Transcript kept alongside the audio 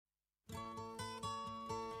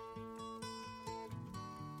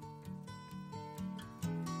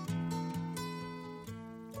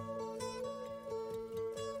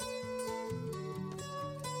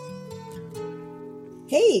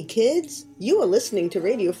Hey kids, you are listening to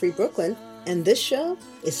Radio Free Brooklyn, and this show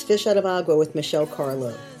is Fish Out of Agua with Michelle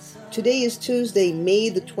Carlo. Today is Tuesday, May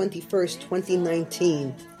the 21st,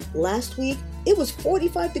 2019. Last week, it was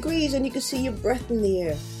 45 degrees and you could see your breath in the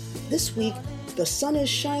air. This week, the sun is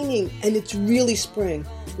shining and it's really spring,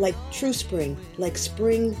 like true spring, like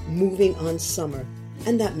spring moving on summer.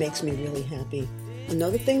 And that makes me really happy.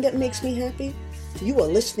 Another thing that makes me happy, you are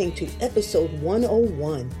listening to episode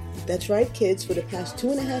 101. That's right, kids. For the past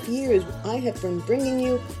 2.5 years, I have been bringing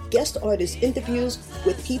you guest artist interviews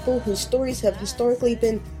with people whose stories have historically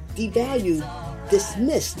been devalued,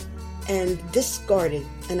 dismissed, and discarded.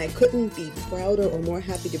 And I couldn't be prouder or more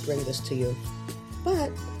happy to bring this to you.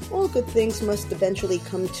 But all good things must eventually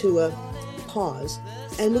come to a pause.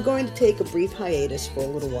 And we're going to take a brief hiatus for a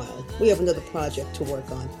little while. We have another project to work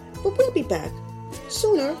on. But we'll be back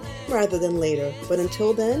sooner rather than later. But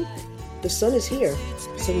until then, the sun is here,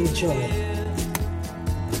 so enjoy.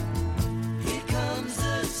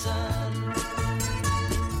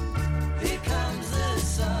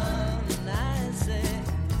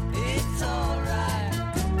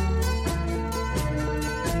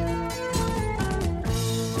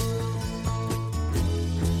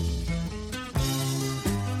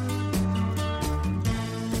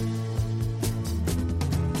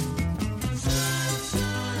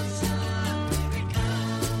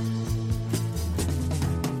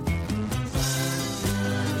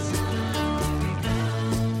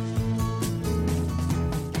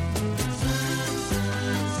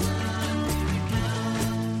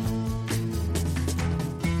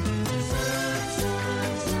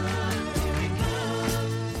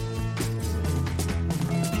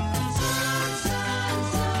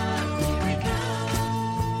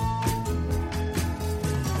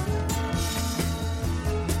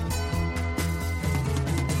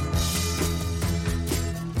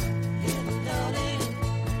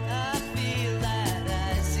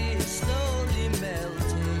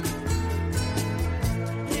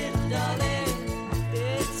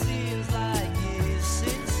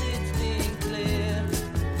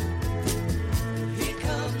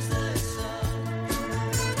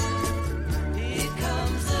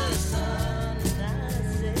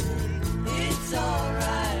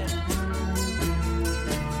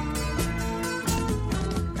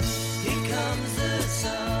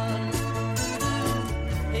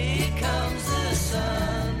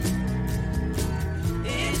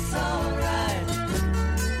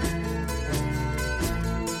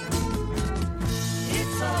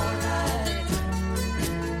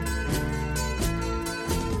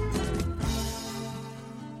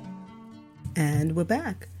 And we're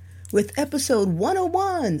back with episode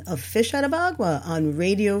 101 of Fish Out of Agua on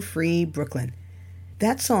Radio Free Brooklyn.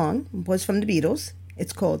 That song was from the Beatles.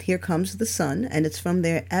 It's called Here Comes the Sun, and it's from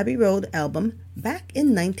their Abbey Road album back in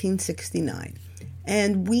 1969.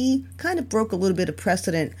 And we kind of broke a little bit of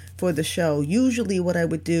precedent for the show. Usually what I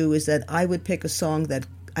would do is that I would pick a song that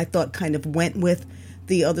I thought kind of went with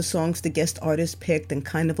the other songs the guest artist picked and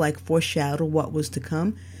kind of like foreshadow what was to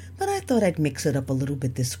come. But I thought I'd mix it up a little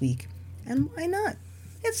bit this week. And why not?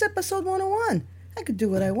 It's episode 101. I could do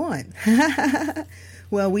what I want.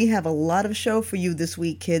 Well, we have a lot of show for you this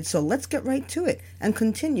week, kids, so let's get right to it and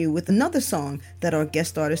continue with another song that our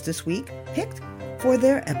guest artist this week picked for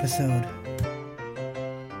their episode.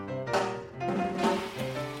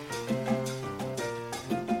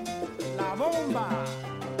 La Bomba.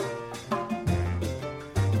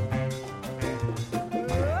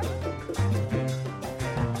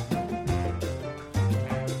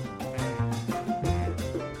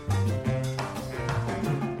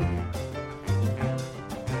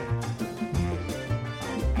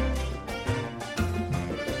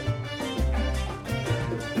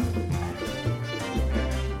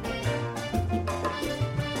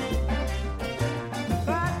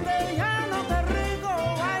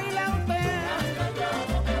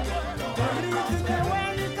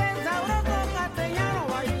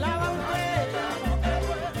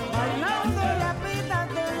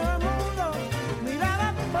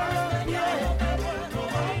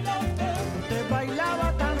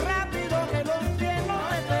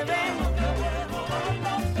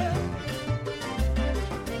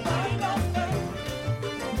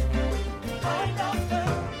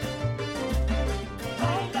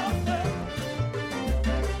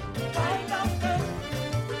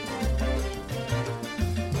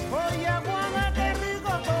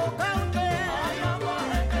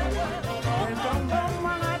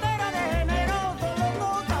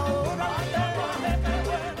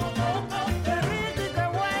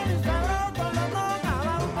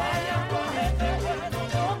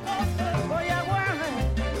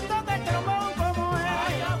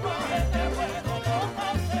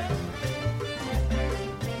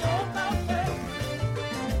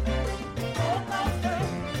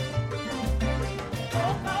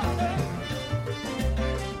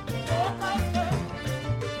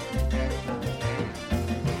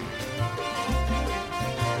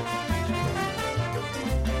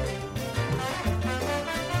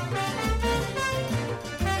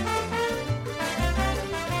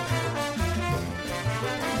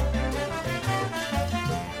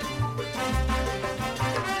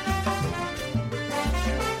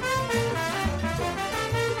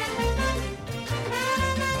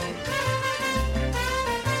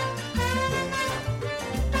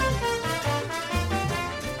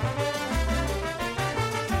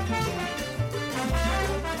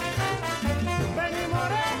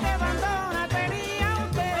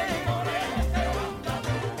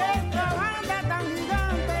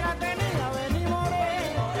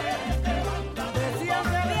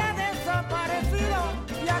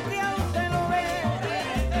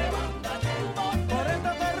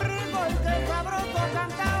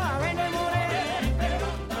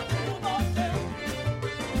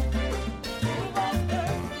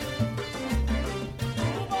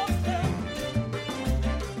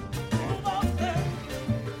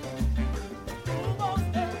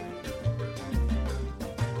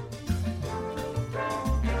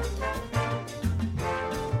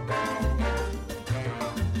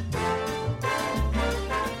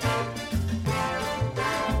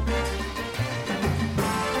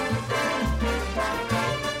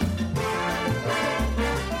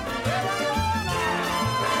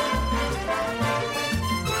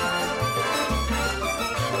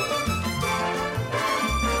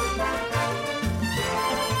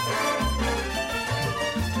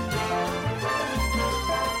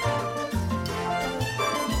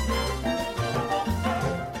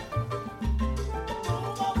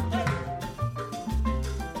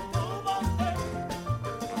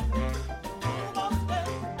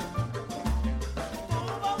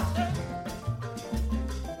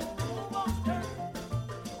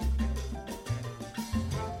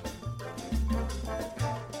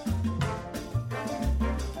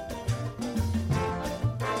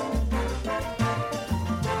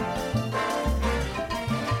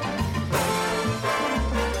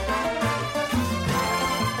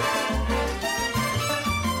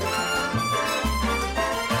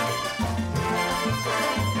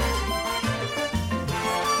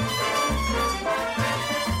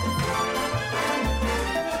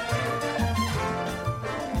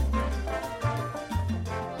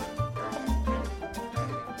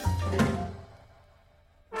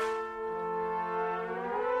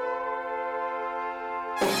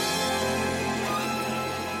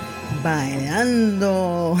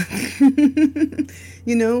 Bailando.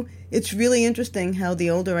 You know, it's really interesting how the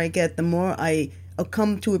older I get, the more I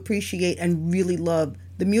come to appreciate and really love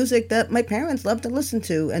the music that my parents loved to listen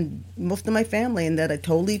to, and most of my family, and that I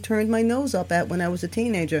totally turned my nose up at when I was a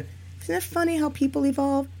teenager. Isn't it funny how people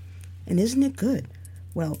evolve? And isn't it good?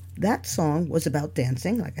 Well, that song was about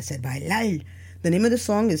dancing, like I said, bailar. The name of the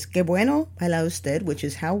song is Que Bueno Baila Usted, which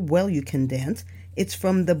is How Well You Can Dance. It's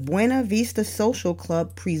from the Buena Vista Social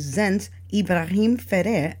Club Presents Ibrahim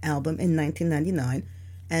Ferrer album in 1999.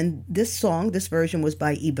 And this song, this version was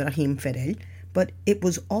by Ibrahim Ferrer, but it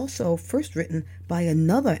was also first written by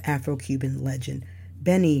another Afro-Cuban legend,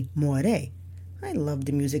 Benny Moré. I love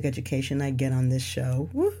the music education I get on this show.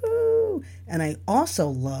 Woohoo! And I also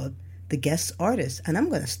love the guest artists. And I'm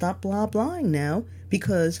going to stop blah-blahing now,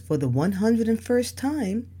 because for the 101st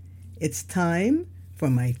time, it's time for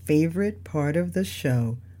my favorite part of the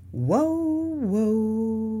show. Whoa,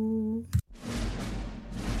 whoa.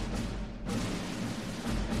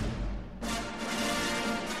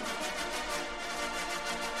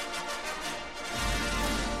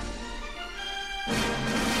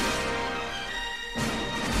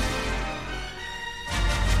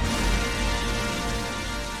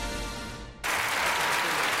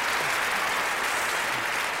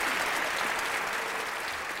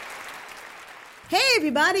 Hey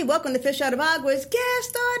everybody, welcome to Fish Out of Agua's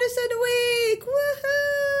Guest Artist of the Week.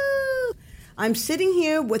 Woohoo! I'm sitting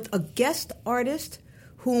here with a guest artist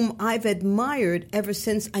whom I've admired ever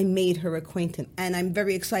since I made her acquaintance. And I'm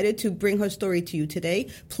very excited to bring her story to you today.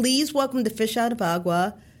 Please welcome to Fish Out of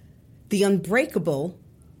Agua, the unbreakable,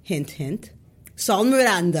 hint, hint, Sol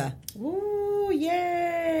Miranda. Ooh,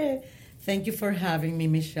 yay! Thank you for having me,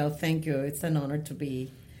 Michelle. Thank you. It's an honor to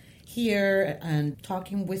be here and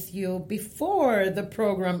talking with you before the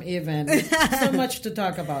program even. So much to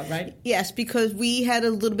talk about, right? Yes, because we had a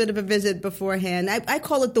little bit of a visit beforehand. I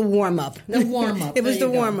call it the warm-up. The warm-up. It was the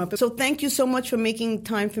warm-up. So thank you so much for making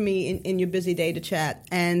time for me in your busy day to chat.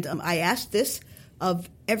 And I asked this of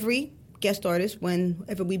every guest artist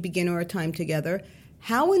whenever we begin our time together.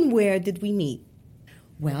 How and where did we meet?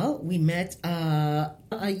 Well, we met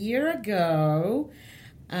a year ago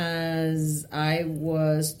as I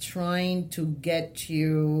was trying to get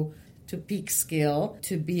you to Peekskill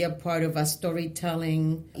to be a part of a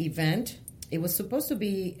storytelling event. It was supposed to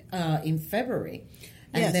be in February.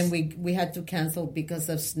 And Yes. then we had to cancel because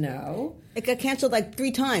of snow. It got canceled like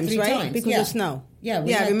three times, Three right? times, Because yeah. of snow. Yeah,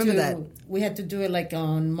 I remember that. We had to do it like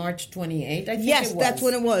on March 28th, I think Yes, it was. that's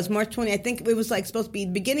when it was, March 20. I think it was like supposed to be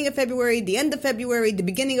the beginning of February, the end of February, the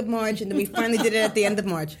beginning of March, and then we finally did it at the end of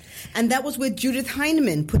March. And that was with Judith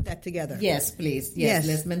Heinemann put that together. Yes, please. Yes.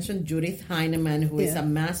 Let's mention Judith Heinemann, who is Yeah. a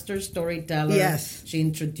master storyteller. Yes. She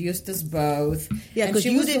introduced us both. Yeah, And because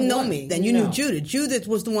she you was the didn't know one- me. Then you No. knew Judith. Judith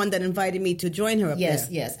was the one that invited me to join her up Yes,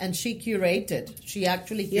 there. yes. And she curated. She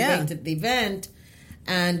actually Yeah. curated the event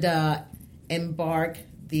and Embark,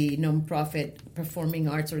 the nonprofit performing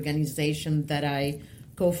arts organization that I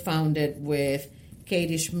co-founded with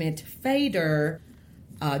Katie Schmidt-Fader.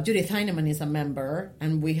 Judith Heinemann is a member,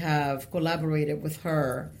 and we have collaborated with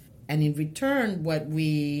her. And in return, what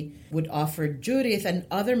we would offer Judith and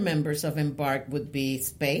other members of Embark would be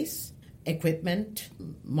space, equipment,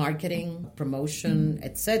 marketing, promotion,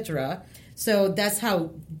 etc. So that's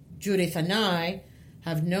how Judith and I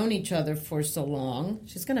have known each other for so long.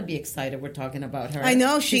 She's going to be excited we're talking about her. I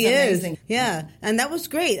know she She's is. amazing. Yeah, and that was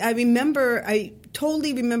great. I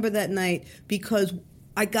totally remember that night because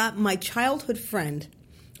I got my childhood friend,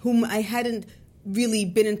 whom I hadn't really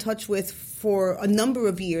been in touch with for a number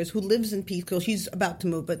of years, who lives in Peekskill. She's about to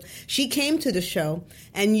move, but she came to the show,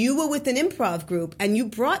 and you were with an improv group, and you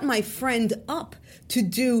brought my friend up to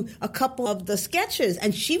do a couple of the sketches,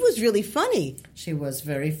 and she was really funny. She was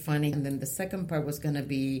very funny. And then the second part was going to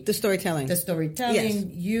be The storytelling. Yes.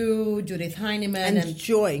 You, Judith Heinemann, and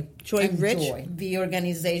Joy Rich. Joy. The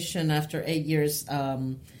organization, after 8 years,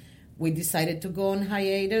 we decided to go on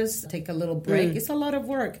hiatus, take a little break. It's a lot of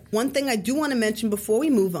work. One thing I do want to mention before we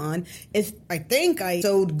move on is I think I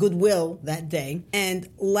sowed goodwill that day. And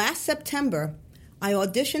last September, I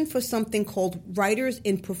auditioned for something called Writers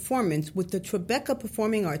in Performance with the Tribeca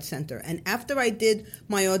Performing Arts Center. And after I did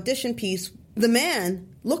my audition piece, the man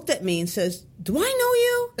looked at me and says, "Do I know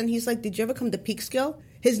you?" And he's like, "Did you ever come to Peekskill?"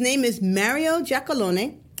 His name is Mario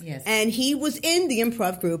Giacalone. Yes. And he was in the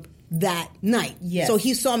improv group that night. Yes. So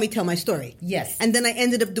he saw me tell my story. Yes. And then I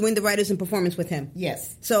ended up doing the Writers in Performance with him.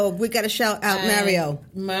 Yes. So we got to shout out Mario.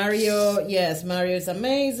 Mario, yes, Mario is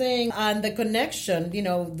amazing. And the connection,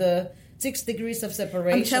 the 6 degrees of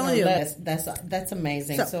separation. I'm telling you. That's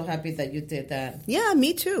amazing. So happy that you did that. Yeah,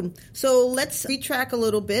 me too. So let's retrack a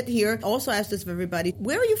little bit here. Also ask this of everybody.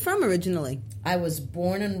 Where are you from originally? I was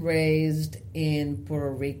born and raised in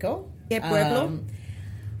Puerto Rico. ¿Qué pueblo?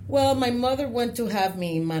 Well, my mother went to have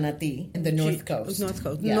me in Manatí, in the North Coast. North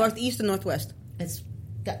Coast. Yeah. Northeast or Northwest? It's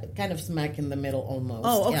kind of smack in the middle almost.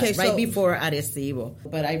 Oh, okay. Yeah, right before Arecibo.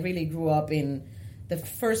 But I really grew up in the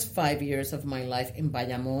first 5 years of my life in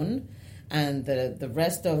Bayamón, and the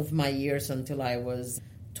rest of my years until I was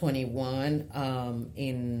 21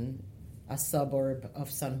 in a suburb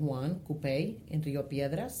of San Juan, Cupey, in Rio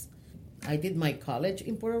Piedras. I did my college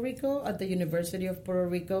in Puerto Rico at the University of Puerto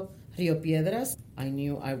Rico, Rio Piedras. I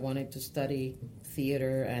knew I wanted to study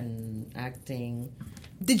theater and acting.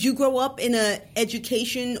 Did you grow up in a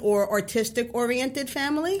education or artistic-oriented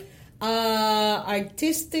family?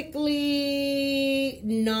 Artistically,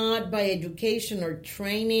 not by education or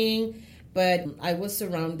training, but I was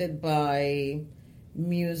surrounded by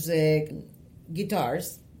music,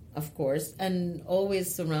 guitars, of course, and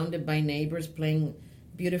always surrounded by neighbors playing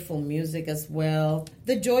beautiful music as well.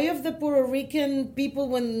 The joy of the Puerto Rican people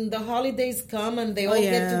when the holidays come and they all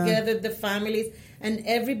get together, the families, and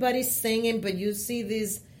everybody's singing, but you see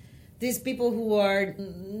these people who are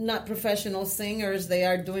not professional singers, they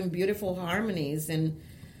are doing beautiful harmonies, and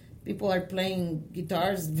people are playing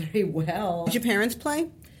guitars very well. Did your parents play?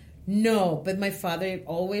 No, but my father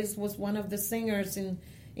always was one of the singers in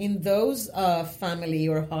those family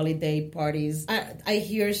or holiday parties. I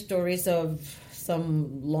hear stories of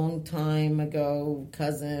some long time ago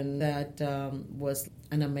cousin that was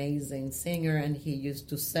an amazing singer, and he used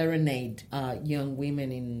to serenade young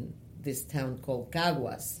women in this town called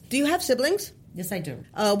Caguas. Do you have siblings? Yes, I do.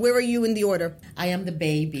 Where are you in the order? I am the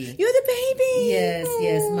baby. You're the baby! Yes,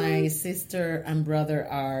 yes. My sister and brother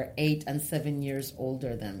are 8 and 7 years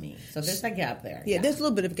older than me. So there's a gap there. Yeah, there's a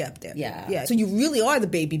little bit of gap there. Yeah. So you really are the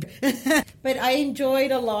baby. But I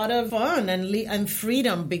enjoyed a lot of fun and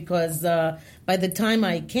freedom because by the time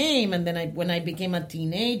I came and then when I became a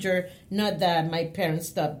teenager, not that my parents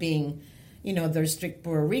stopped being, their strict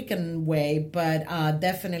Puerto Rican way, but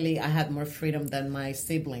definitely I had more freedom than my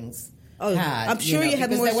siblings. Had, I'm sure you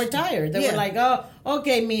had more. They were tired. They were like, "Oh,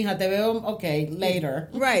 okay, mija, te veo. Okay, later."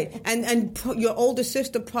 Right, and your older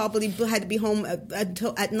sister probably had to be home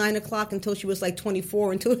until at 9 o'clock until she was like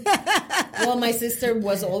 24. Well, my sister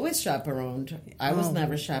was always chaperoned. I was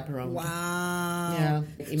never chaperoned. Wow. Yeah,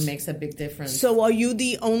 it makes a big difference. So, are you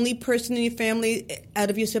the only person in your family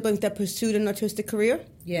out of your siblings that pursued an artistic career?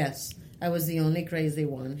 Yes. I was the only crazy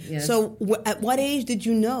one. Yes. So, at what age did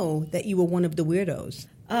you know that you were one of the weirdos?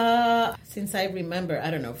 Since I remember,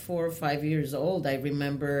 4 or 5 years old, I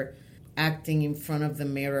remember acting in front of the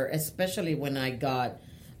mirror, especially when I got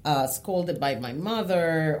scolded by my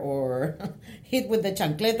mother or hit with the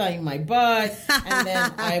chancleta in my butt. And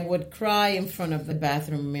then I would cry in front of the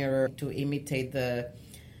bathroom mirror to imitate the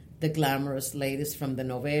glamorous ladies from the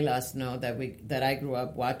novelas that I grew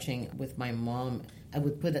up watching with my mom. I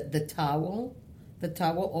would put the towel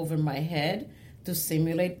over my head to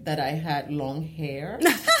simulate that I had long hair.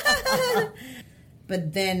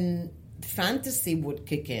 But then fantasy would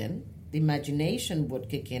kick in, the imagination would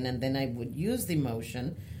kick in, and then I would use the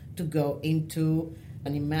emotion to go into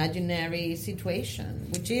an imaginary situation,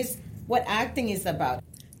 which is what acting is about.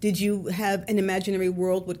 Did you have an imaginary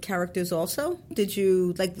world with characters also? Did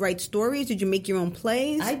you write stories? Did you make your own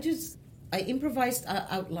plays? I improvised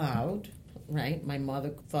out loud. Right, my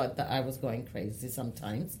mother thought that I was going crazy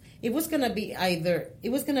sometimes. It was gonna be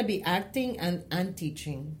acting and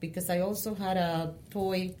teaching, because I also had a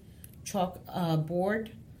toy chalk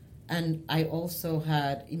board, and I also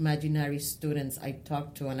had imaginary students I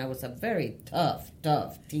talked to, and I was a very tough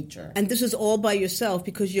teacher. And this was all by yourself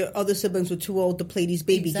because your other siblings were too old to play these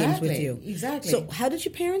baby games with you. Exactly. So how did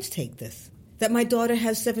your parents take this? That my daughter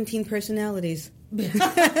has 17 personalities. My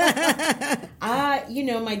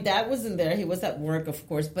dad wasn't there. He was at work, of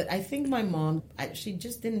course. But I think my mom, she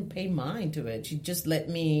just didn't pay mind to it. She just let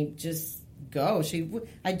me just go.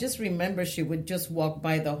 I just remember she would just walk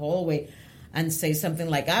by the hallway and say something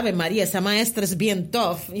like, Ave Maria, esa maestra es bien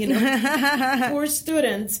tough. Poor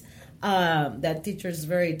students. That teacher's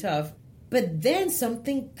very tough. But then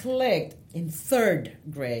something clicked in 3rd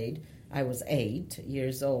grade. I was 8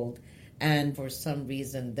 years old. And for some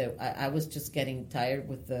reason, I was just getting tired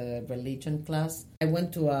with the religion class. I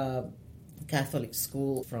went to a Catholic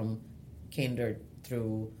school from kinder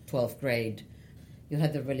through 12th grade. You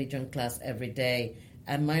had the religion class every day.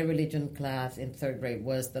 And my religion class in 3rd grade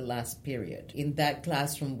was the last period. In that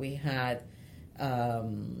classroom, we had a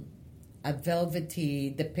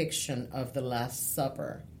velvety depiction of the Last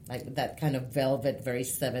Supper. like that kind of velvet, very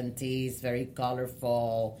 70s, very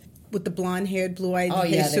colorful. With the blonde-haired, blue-eyed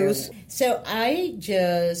Jesus. Yeah, so I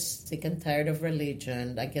just, sick and tired of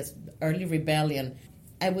religion, I guess early rebellion,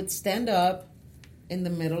 I would stand up in the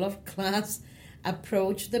middle of class,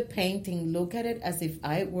 approach the painting, look at it as if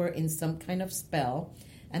I were in some kind of spell,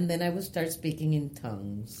 and then I would start speaking in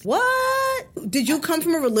tongues. What? Did you come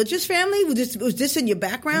from a religious family? Was this in your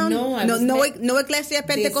background? No, no Iglesia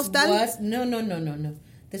Pentecostal? No.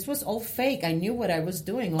 This was all fake. I knew what I was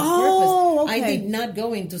doing on purpose. Okay. I did not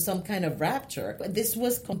go into some kind of rapture. This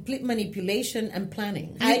was complete manipulation and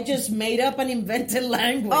planning. I just made up an invented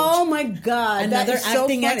language. Oh, my God. Another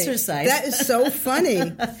acting so exercise. That is so funny.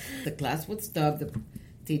 The class would stop. The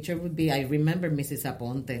teacher would be, I remember Mrs.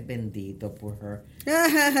 Aponte, bendito por her.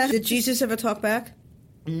 Did Jesus ever talk back?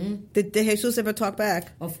 Mm-hmm. Did Jesus ever talk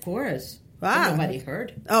back? Of course. Wow. But nobody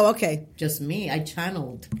heard. Oh, okay. Just me. I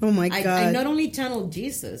channeled. Oh, my God. I not only channeled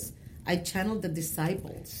Jesus, I channeled the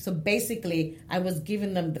disciples. So basically, I was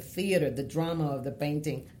giving them the theater, the drama of the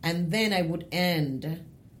painting. And then I would end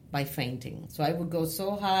by fainting. So I would go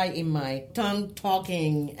so high in my tongue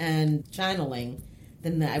talking and channeling,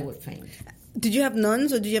 then I would faint. Did you have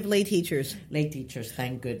nuns or did you have lay teachers? Lay teachers,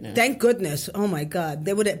 thank goodness. Thank goodness. Oh, my God.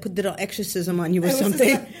 They would have put little exorcism on you or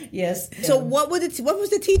something. Yes. So what was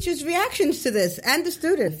the teacher's reactions to this and the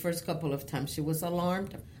student? The first couple of times she was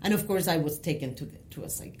alarmed. And, of course, I was taken to a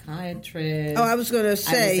psychiatrist. Oh, I was going to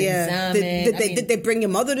say, yeah. Did they bring your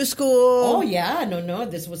mother to school? Oh, yeah. No.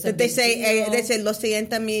 This was a Did they say, lo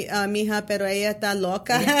sienta, mija, pero ella está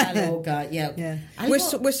loca? Ella está loca, yeah.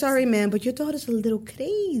 We're sorry, ma'am, but your daughter's a little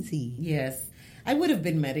crazy. Yes. I would have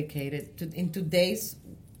been medicated. In today's,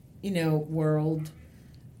 world,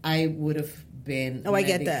 I would have been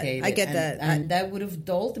medicated. I get that. And that would have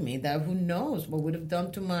dulled me. That who knows what would have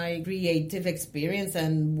done to my creative experience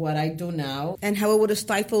and what I do now. And how it would have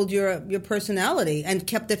stifled your personality and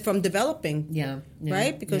kept it from developing. Yeah.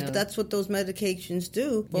 Right? Because that's what those medications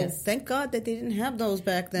do. Well, thank God that they didn't have those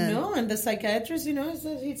back then. No, and the psychiatrist,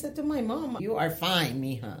 he said to my mom, "You are fine,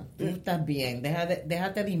 mija. Tú estás bien.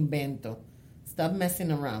 Déjate de invento. Stop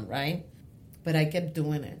messing around," right? But I kept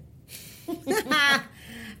doing it.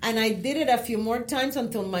 And I did it a few more times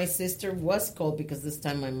until my sister was called, because this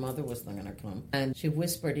time my mother was not going to come. And she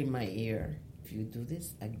whispered in my ear, "If you do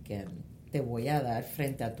this again, te voy a dar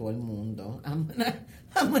frente a todo el mundo. I'm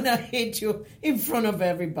gonna hit you in front of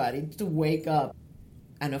everybody to wake up."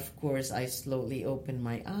 And of course, I slowly opened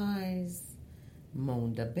my eyes,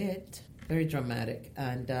 moaned a bit, very dramatic,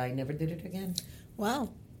 and I never did it again. Wow.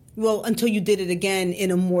 Well, until you did it again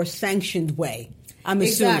in a more sanctioned way, I'm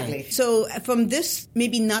assuming. Exactly. So from this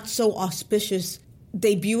maybe not so auspicious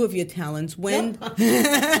debut of your talents, when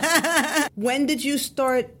did you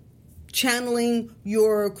start channeling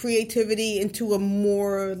your creativity into a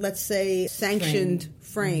more, let's say, sanctioned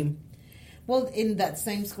frame? Well, in that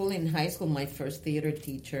same school, in high school, my first theater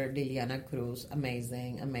teacher, Liliana Cruz,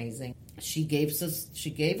 amazing. She gave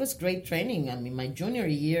us great training. I mean, my junior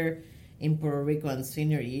year in Puerto Rico and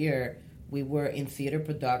senior year, we were in theater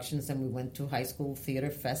productions, and we went to high school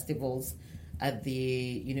theater festivals at the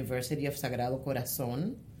University of Sagrado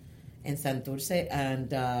Corazon in Santurce,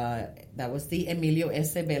 and that was the Emilio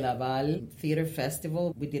S. Belaval Theater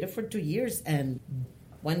Festival. We did it for 2 years, and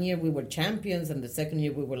one year we were champions, and the second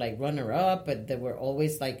year we were like runner-up, but there were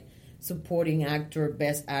always like supporting actor,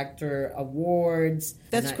 best actor awards.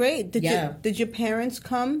 That's great. Did your parents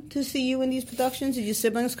come to see you in these productions? Did your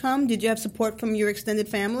siblings come? Did you have support from your extended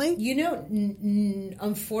family?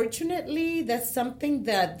 Unfortunately, that's something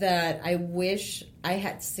that I wish I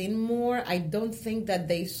had seen more. I don't think that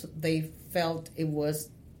they felt it was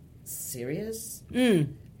serious.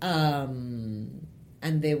 And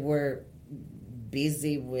they were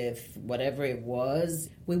busy with whatever it was.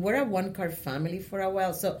 We were a one-car family for a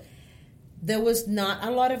while, so there was not a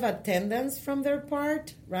lot of attendance from their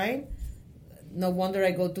part, right? No wonder I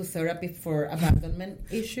go to therapy for abandonment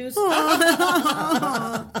issues. But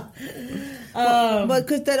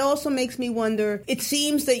because that also makes me wonder, it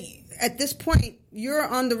seems that at this point, you're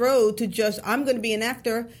on the road to just, I'm going to be an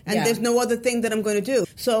actor, and there's no other thing that I'm going to do.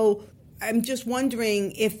 So I'm just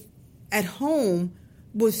wondering if at home,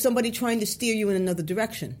 was somebody trying to steer you in another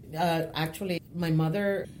direction? Actually, my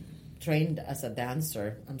mother trained as a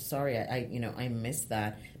dancer. I'm sorry, I missed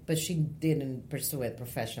that, but she didn't pursue it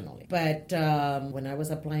professionally. But when I was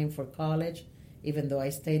applying for college, even though I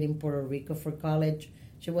stayed in Puerto Rico for college,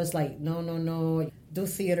 she was like, no, do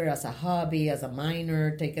theater as a hobby, as a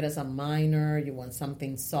minor, take it as a minor. You want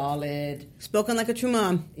something solid. Spoken like a true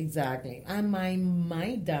mom. Exactly. And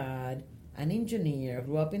my dad, an engineer,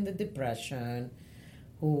 grew up in the Depression,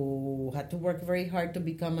 who had to work very hard to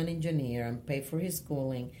become an engineer and pay for his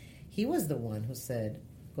schooling, he was the one who said,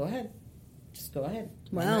 go ahead. Just go ahead.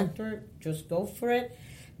 Wow. Actor, just go for it.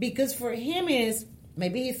 Because for him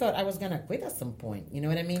maybe he thought I was going to quit at some point. You know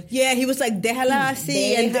what I mean? Yeah, he was like, déjala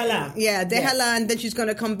así. Déjala. Déjala, Yes. and then she's going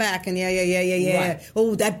to come back. And yeah. Right.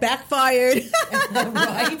 Oh, that backfired.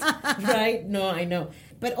 Right. No, I know.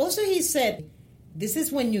 But also he said, this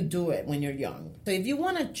is when you do it, when you're young. So if you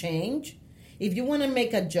want to change, if you want to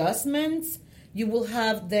make adjustments, you will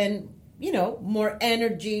have then, more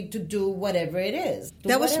energy to do whatever it is.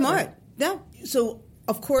 That was smart. Yeah. So,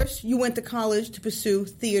 of course, you went to college to pursue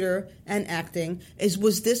theater and acting.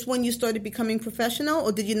 Was this when you started becoming professional,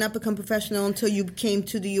 or did you not become professional until you came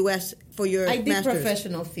to the U.S. for your I did master's?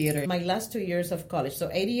 professional theater my last 2 years of college.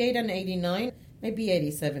 So 88 and 89, maybe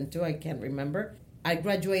 87 too, I can't remember. I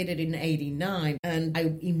graduated in 89, and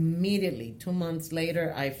I immediately, 2 months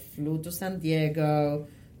later, I flew to San Diego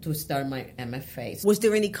to start my MFA. Was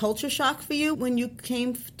there any culture shock for you when you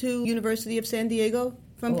came to University of San Diego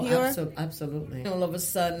from PR? Absolutely. All of a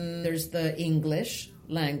sudden, there's the English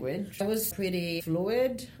language. I was pretty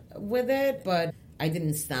fluid with it, but I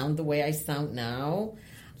didn't sound the way I sound now.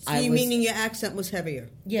 So meaning your accent was heavier?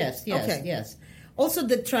 Yes, Okay. yes. Also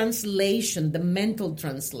the translation, the mental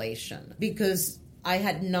translation, because I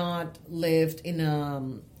had not lived in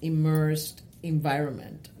an immersed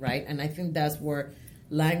environment, right? And I think that's where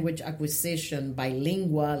language acquisition,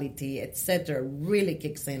 bilinguality, etc., really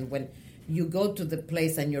kicks in when you go to the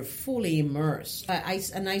place and you're fully immersed. I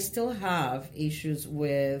still have issues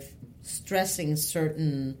with stressing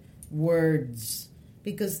certain words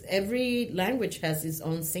because every language has its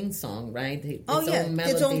own sing-song, right? Its own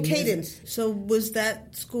melody, its own music. cadence. So was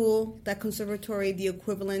that school, that conservatory, the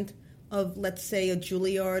equivalent of, let's say, a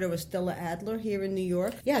Juilliard or a Stella Adler here in New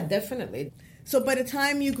York? Yeah, definitely. So by the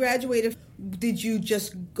time you graduated, did you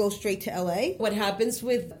just go straight to L.A.? What happens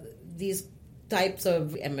with these types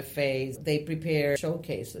of MFAs, they prepare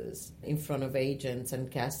showcases in front of agents and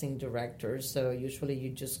casting directors. So usually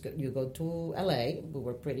you go to LA. We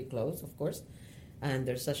were pretty close, of course. And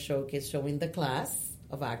there's a showcase showing the class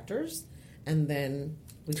of actors. And then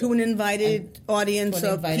to an invited audience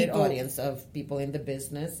of people in the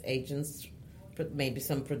business, agents, maybe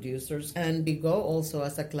some producers. And we go also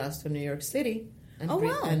as a class to New York City and,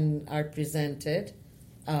 and are presented.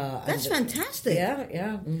 That's fantastic. Yeah.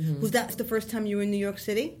 Mm-hmm. Was that the first time you were in New York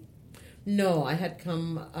City? No, I had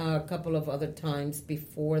come a couple of other times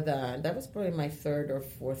before that. That was probably my third or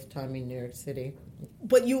fourth time in New York City.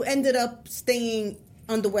 But you ended up staying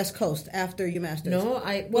on the West Coast after your master's? No,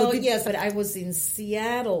 yes, but I was in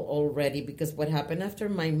Seattle already because what happened after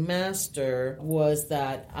my master was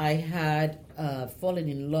that I had fallen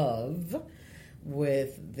in love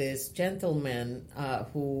with this gentleman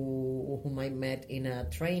whom I met in a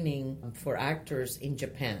training for actors in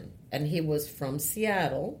Japan. And he was from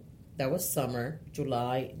Seattle. That was summer,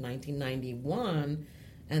 July 1991.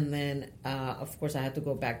 And then, of course, I had to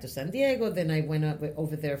go back to San Diego. Then I went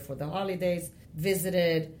over there for the holidays,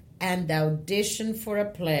 visited, and auditioned for a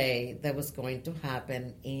play that was going to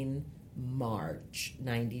happen in March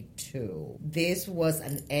 92. This was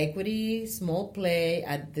an equity small play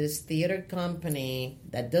at this theater company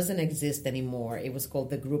that doesn't exist anymore. It was called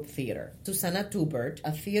the Group Theater. Susanna Tubert,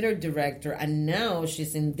 a theater director, and now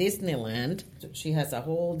she's in Disneyland. She has a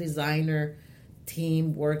whole designer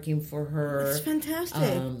team working for her. That's fantastic.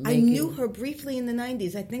 I knew her briefly in the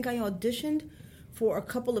 90s. I think I auditioned for a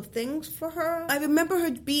couple of things for her. I remember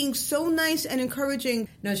her being so nice and encouraging.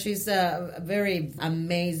 No, she's very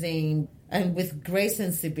amazing and with great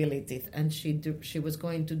sensibility. And she was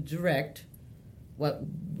going to direct what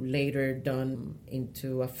later done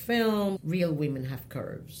into a film, Real Women Have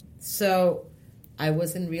Curves. So I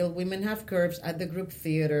was in Real Women Have Curves at the Group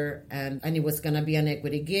Theater, and it was going to be an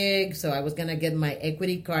equity gig. So I was going to get my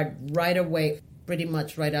equity card right away, pretty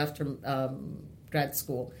much right after grad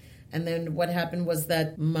school. And then what happened was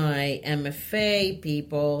that my MFA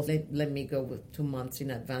people let me go with 2 months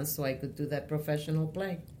in advance so I could do that professional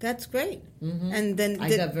play. That's great. Mm-hmm. And then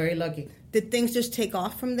I got very lucky. Did things just take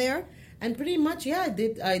off from there? And pretty much, yeah, I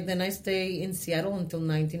did. Then I stayed in Seattle until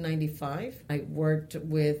 1995. I worked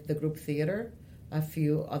with the Group Theater a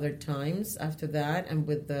few other times after that, and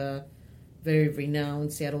with the very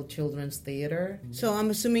renowned Seattle Children's Theater. So I'm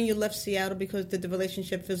assuming you left Seattle because the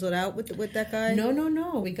relationship fizzled out with that guy?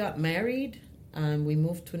 No. We got married, and we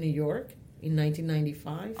moved to New York in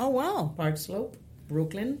 1995. Oh, wow. Park Slope,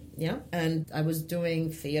 Brooklyn, yeah. And I was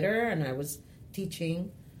doing theater, and I was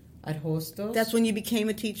teaching at Hostos. That's when you became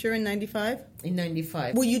a teacher in 95? In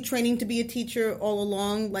 95. Were you training to be a teacher all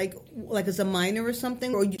along, like as a minor or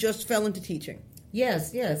something, or you just fell into teaching?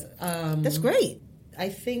 Yes, yes. That's great. I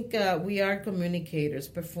think we are communicators.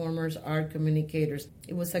 Performers are communicators.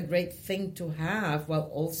 It was a great thing to have while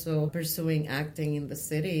also pursuing acting in the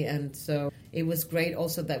city. And so it was great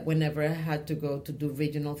also that whenever I had to go to do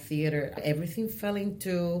regional theater, everything fell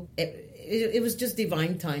into... It was just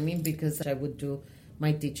divine timing because I would do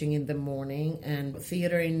my teaching in the morning, and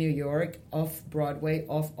theater in New York, off-Broadway,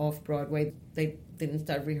 off-Broadway, they didn't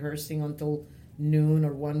start rehearsing until noon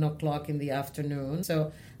or 1 o'clock in the afternoon.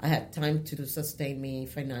 So I had time to sustain me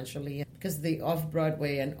financially because the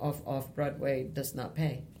off-Broadway and off-Broadway does not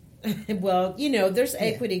pay. Well, there's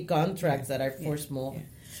equity contracts that are for small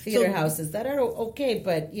theater houses that are okay,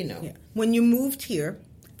 but, Yeah. When you moved here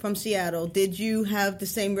from Seattle, did you have the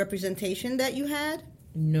same representation that you had?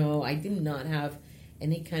 No, I did not have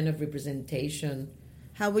any kind of representation.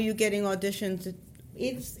 How were you getting auditions?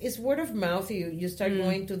 It's word of mouth. You start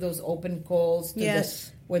going to those open calls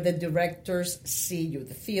where the directors see you,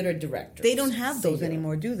 the theater directors. They don't have those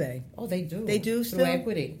anymore, do they? Oh, they do. They do through still?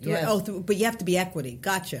 equity. Yes. But you have to be equity.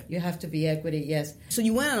 Gotcha. You have to be equity, yes. So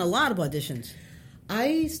you went on a lot of auditions.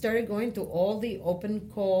 I started going to all the open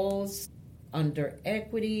calls under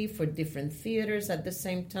equity for different theaters at the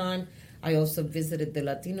same time. I also visited the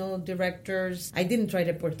Latino directors. I didn't try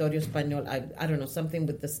Repertorio Español. I don't know, something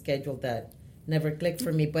with the schedule that never clicked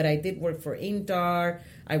for me. But I did work for INTAR.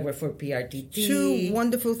 I worked for PRTT. Two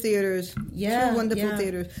wonderful theaters. Yeah. Two wonderful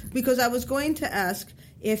theaters. Because I was going to ask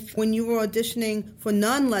if when you were auditioning for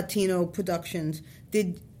non-Latino productions,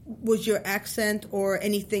 was your accent or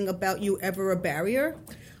anything about you ever a barrier?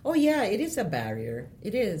 Oh, yeah, it is a barrier.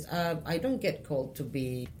 It is. I don't get called to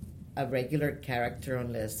be a regular character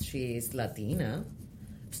unless she is Latina,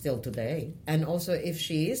 still today. And also, if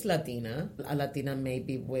she is Latina, a Latina may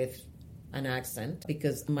be with an accent,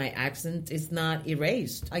 because my accent is not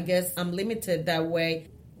erased. I guess I'm limited that way.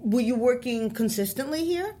 Were you working consistently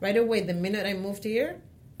here? Right away, the minute I moved here,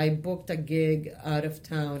 I booked a gig out of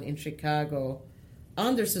town in Chicago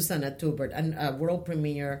under Susana Tubert, and a world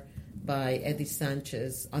premiere by Eddie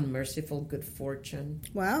Sanchez, Unmerciful Good Fortune.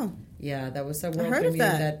 Wow. Yeah, that was a world premiere. Of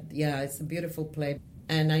that. Yeah, it's a beautiful play.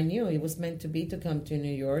 And I knew it was meant to be to come to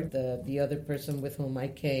New York. The other person with whom I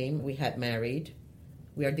came, we had married.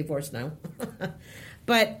 We are divorced now.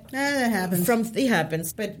 But that happens. It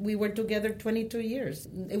happens. But we were together 22 years.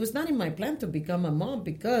 It was not in my plan to become a mom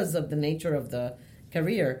because of the nature of the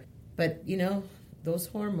career. But, those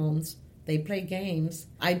hormones, they play games.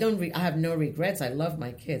 I have no regrets. I love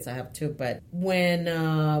my kids. I have two. But when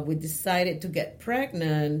we decided to get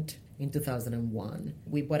pregnant in 2001,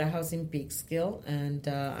 we bought a house in Peekskill, and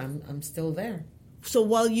I'm still there. So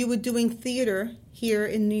while you were doing theater here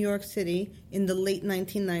in New York City in the late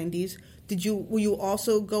 1990s, were you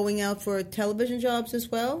also going out for television jobs as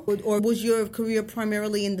well? Or was your career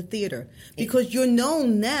primarily in the theater? Because you're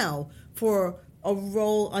known now for a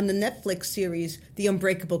role on the Netflix series, The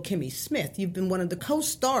Unbreakable Kimmy Smith. You've been one of the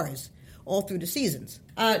co-stars all through the seasons.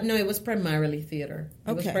 No, it was primarily theater.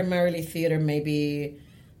 It was primarily theater. Maybe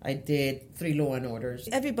I did 3 Law and Orders.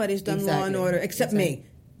 Everybody's done Law and Order except me.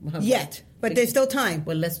 Well, yet. But there's still time.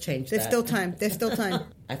 Well, let's change There's that. still time. There's still time.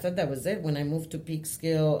 I thought that was it. When I moved to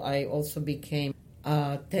Peekskill, I also became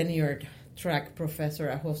a tenured track professor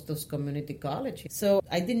at Hostos Community College. So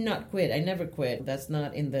I did not quit. I never quit. That's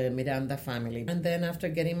not in the Miranda family. And then after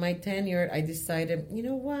getting my tenure, I decided, you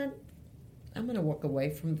know what? I'm going to walk away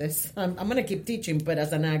from this. I'm going to keep teaching, but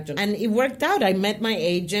as an actor. And it worked out. I met my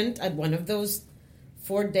agent at one of those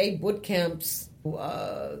 4-day boot camps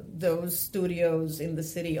those studios in the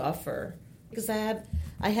city offer. Because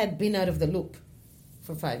I had been out of the loop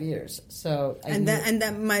for 5 years. So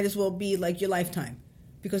that might as well be like your lifetime.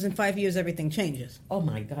 Because in 5 years, everything changes. Oh,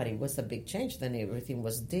 my God, it was a big change. Then everything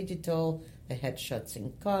was digital. I had shots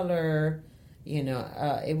in color.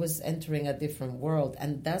 It was entering a different world.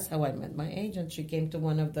 And that's how I met my agent. She came to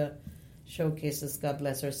one of the showcases, God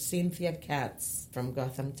bless her, Cynthia Katz from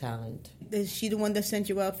Gotham Talent. Is she the one that sent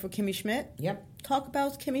you out for Kimmy Schmidt? Yep. Talk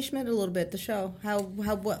about Kimmy Schmidt a little bit, the show.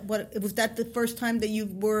 What was that the first time that you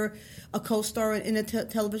were a co-star in a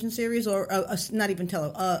television series, or a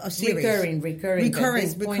series?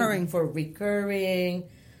 Recurring.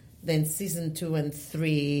 Then season 2 and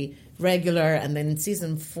 3 regular, and then in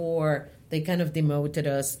season 4 they kind of demoted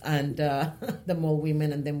us and the Mole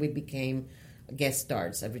Women, and then we became guest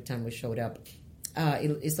stars every time we showed up.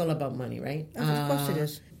 It's all about money, right? Of course it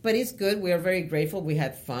is. But it's good. We are very grateful. We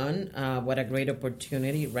had fun. What a great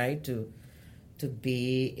opportunity, right? To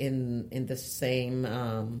be in the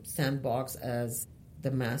same sandbox as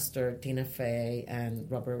the master, Tina Fey, and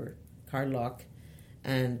Robert Carlock.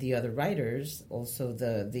 and the other writers, also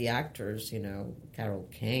the actors, Carol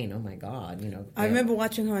Kane, oh my God, I remember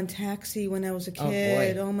watching her on Taxi when I was a kid. Oh,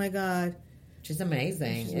 boy. Oh my God. She's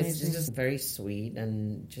amazing. It's just very sweet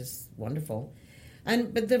and just wonderful.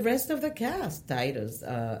 But the rest of the cast, Titus,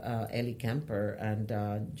 Ellie Kemper, and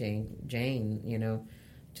Jane,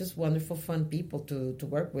 just wonderful, fun people to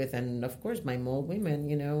work with. And, of course, my mole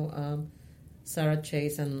women, Sarah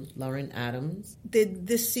Chase and Lauren Adams. Did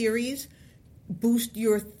this series boost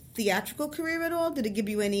your theatrical career at all? Did it give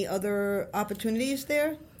you any other opportunities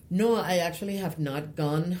there? No, I actually have not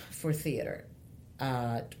gone for theater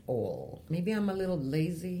at all. Maybe I'm a little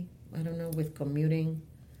lazy, I don't know, with commuting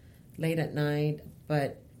late at night,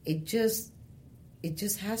 but it just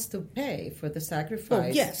has to pay for the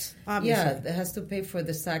sacrifice. Oh, yes, obviously. Yeah, it has to pay for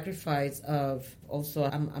the sacrifice of, also,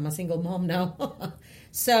 I'm a single mom now,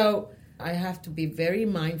 so I have to be very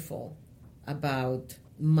mindful about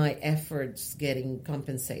my efforts getting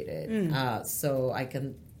compensated so I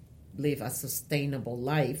can live a sustainable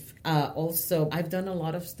life. Also, I've done a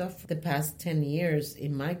lot of stuff the past 10 years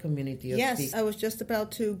in my community. Yes, I was just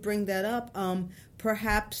about to bring that up.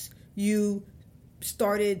 Perhaps you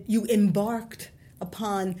embarked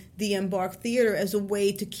upon the Embark Theater as a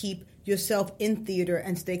way to keep yourself in theater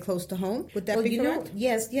and stay close to home. Would that be correct?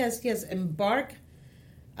 Yes. Embark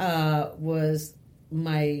was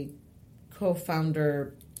my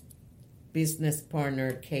co-founder, business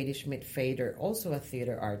partner, Katie Schmidt-Fader, also a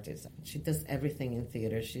theater artist. She does everything in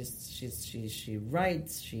theater. She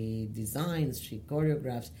writes, she designs, she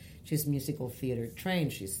choreographs. She's musical theater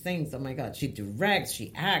trained. She sings. Oh my God, she directs,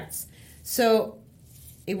 she acts. So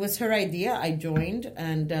it was her idea. I joined,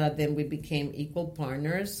 and then we became equal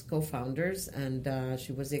partners, co-founders, and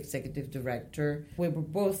she was the executive director. We were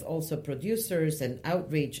both also producers and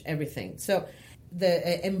outreach, everything. So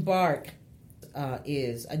the Embark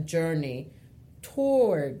is a journey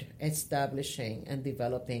toward establishing and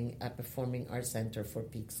developing a performing arts center for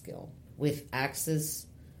Peekskill with access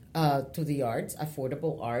to the arts,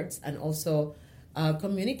 affordable arts, and also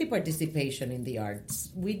community participation in the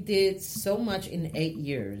arts. We did so much in 8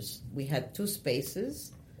 years. We had 2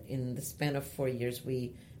 spaces. In the span of 4 years,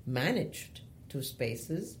 we managed 2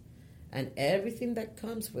 spaces. And everything that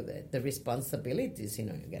comes with it, the responsibilities,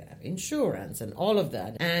 you get insurance and all of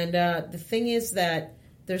that. And the thing is that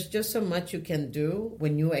there's just so much you can do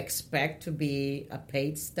when you expect to be a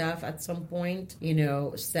paid staff at some point.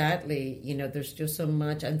 Sadly, there's just so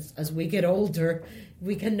much. And as we get older,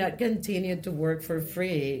 we cannot continue to work for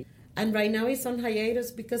free. And right now it's on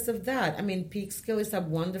hiatus because of that. I mean, Peekskill is a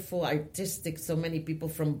wonderful artistic, so many people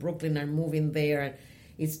from Brooklyn are moving there.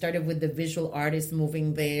 It started with the visual artists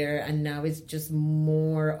moving there, and now it's just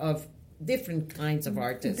more of different kinds of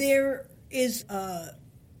artists. There is an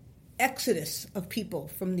exodus of people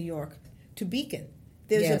from New York to Beacon.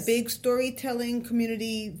 There's a big storytelling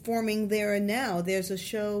community forming there and now. There's a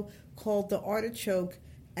show called The Artichoke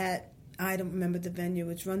at, I don't remember the venue.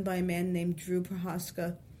 It's run by a man named Drew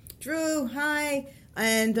Prohaska. Drew, hi!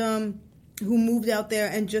 And who moved out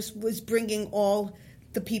there and just was bringing all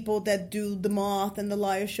the people that do The Moth and The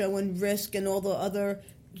Liar Show and Risk and all the other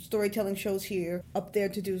storytelling shows here up there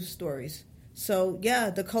to do stories. So, yeah,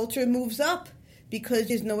 the culture moves up because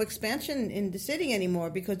there's no expansion in the city anymore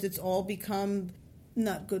because it's all become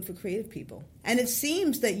not good for creative people. And it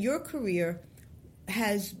seems that your career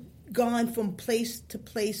has gone from place to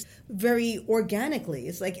place very organically.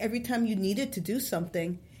 It's like every time you needed to do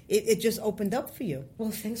something, it just opened up for you.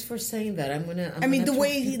 Well, thanks for saying that.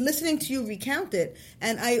 Listening to you recount it,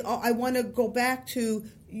 and I want to go back to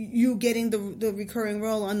you getting the recurring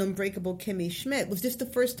role on Unbreakable Kimmy Schmidt. Was this the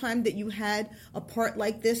first time that you had a part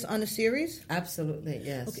like this on a series? Absolutely,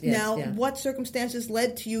 yes. Okay. What circumstances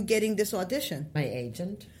led to you getting this audition? My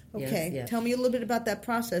agent. Okay, yes. Tell me a little bit about that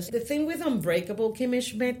process. The thing with Unbreakable Kimmy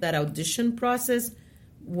Schmidt, that audition process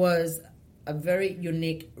was a very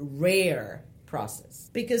unique, rare process,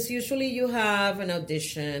 because usually you have an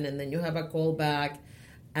audition and then you have a callback,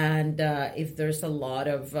 and if there's a lot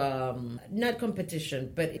of not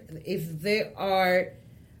competition, but if there are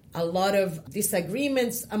a lot of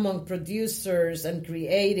disagreements among producers and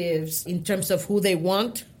creatives in terms of who they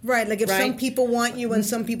want, right? Like if some people want you and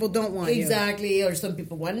some people don't want you, exactly, or some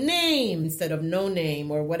people want name instead of no name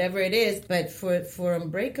or whatever it is. But for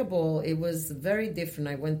Unbreakable, it was very different.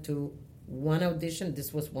 I went to one audition.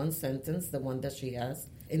 This was one sentence, the one that she has.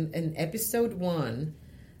 In episode 1,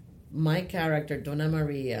 my character, Donna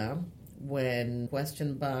Maria, when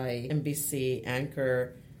questioned by NBC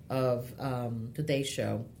anchor of Today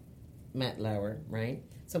Show, Matt Lauer, right?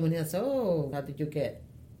 Someone else, how did you get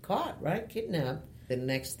caught, right? Kidnapped. The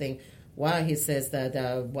next thing, wow, he says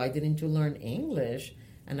that, why didn't you learn English?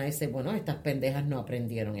 And I say, bueno, estas pendejas no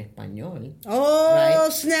aprendieron español. Oh,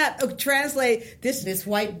 right? Snap. Translate. This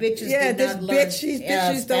white bitches yeah, did this not learn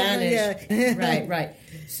bitches Spanish. Don't, yeah. right.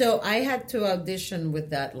 So I had to audition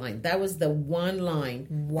with that line. That was the one line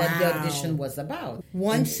that the audition was about.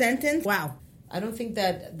 One sentence? Wow. I don't think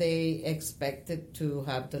that they expected to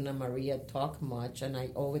have Donna Maria talk much, and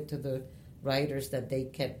I owe it to the writers that they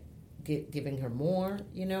kept giving her more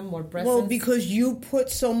presence. Well, because you put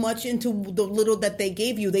so much into the little that they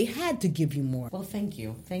gave you, they had to give you more. Well, thank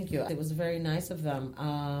you. It was very nice of them.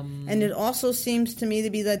 And it also seems to me to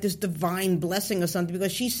be like this divine blessing or something,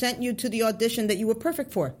 because she sent you to the audition that you were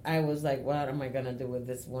perfect for. I was like, what am I going to do with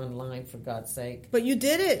this one line, for God's sake? But you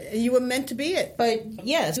did it. You were meant to be it. But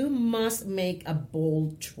yes, you must make a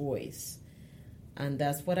bold choice. And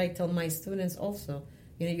that's what I tell my students also.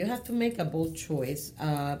 You have to make a bold choice,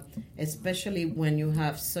 especially when you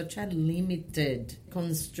have such a limited,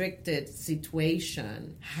 constricted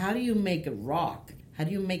situation. How do you make it rock? How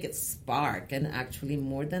do you make it spark? And actually,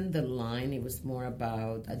 more than the line, it was more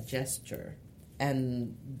about a gesture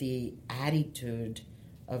and the attitude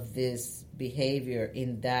of this behavior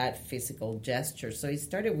in that physical gesture. So it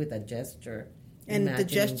started with a gesture. And the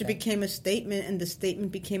gesture became a statement, and the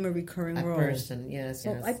statement became a recurring role. A person, yes.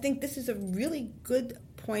 I think this is a really good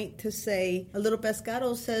point to say. A Little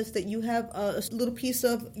Pescado says that you have a little piece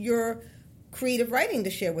of your creative writing to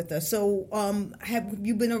share with us. So have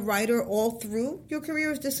you been a writer all through your career,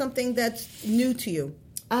 or is this something that's new to you?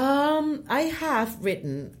 I have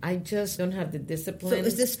written. I just don't have the discipline. So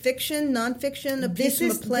is this fiction, nonfiction, a piece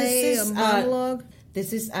from a play, a monologue?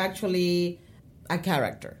 This is actually a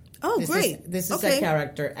character. Oh, great. This is a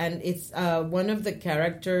character, and it's one of the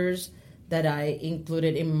characters that I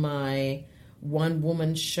included in my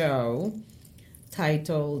one-woman show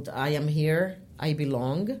titled I Am Here, I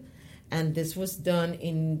Belong. And this was done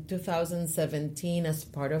in 2017 as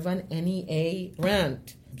part of an NEA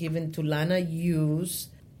grant given to Lana Hughes,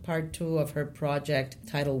 part 2 of her project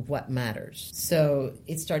titled What Matters. So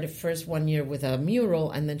it started first 1 year with a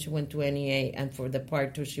mural, and then she went to NEA, and for the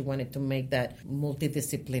part 2 she wanted to make that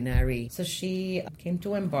multidisciplinary. So she came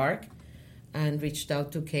to Embark and reached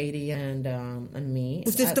out to Katie and me.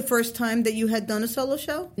 Was this the first time that you had done a solo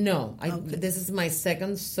show? No, this is my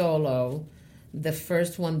second solo. The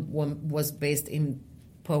first one was based in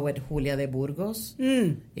poet Julia de Burgos.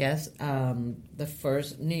 Yes, the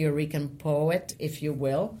first Nuyorican poet, if you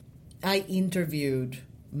will. I interviewed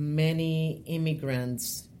many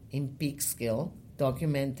immigrants in Peekskill,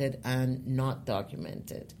 documented and not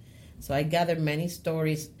documented. So I gathered many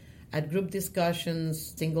stories at group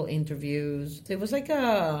discussions, single interviews. So it was like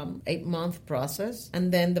a 8-month process.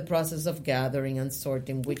 And then the process of gathering and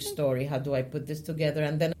sorting which story, how do I put this together?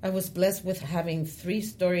 And then I was blessed with having 3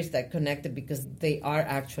 stories that connected because they are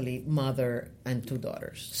actually mother and 2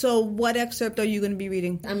 daughters. So what excerpt are you going to be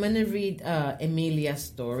reading? I'm going to read Emilia's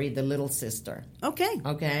story, The Little Sister. Okay.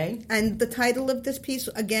 Okay. And the title of this piece,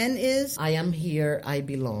 again, is? I Am Here, I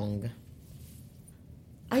Belong.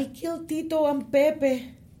 I killed Tito and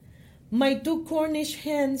Pepe, my 2 Cornish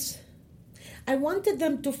hens. I wanted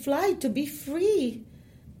them to fly, to be free.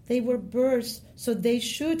 They were birds, so they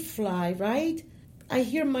should fly, right? I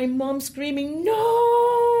hear my mom screaming,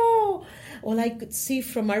 no! All I could see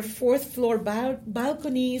from our 4th floor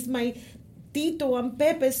balcony is my Tito and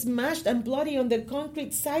Pepe smashed and bloody on the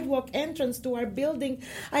concrete sidewalk entrance to our building.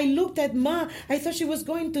 I looked at Ma. I thought she was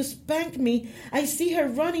going to spank me. I see her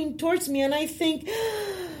running towards me, and I think,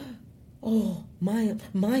 oh,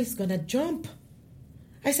 Ma's gonna jump.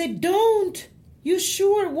 I said, don't! You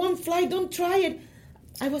sure won't fly? Don't try it.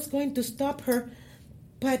 I was going to stop her,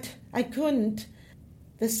 but I couldn't.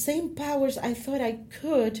 The same powers I thought I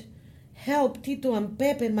could help Tito and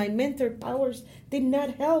Pepe, my mentor powers, did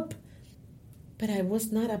not help. But I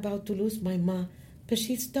was not about to lose my Ma, but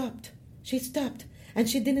she stopped. She stopped, and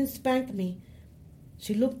she didn't spank me.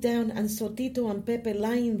 She looked down and saw Tito and Pepe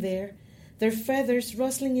lying there, their feathers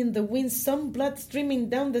rustling in the wind, some blood streaming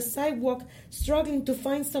down the sidewalk, struggling to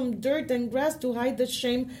find some dirt and grass to hide the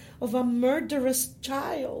shame of a murderous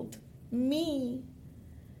child. Me.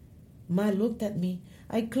 Ma looked at me.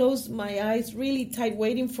 I closed my eyes really tight,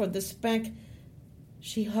 waiting for the spank.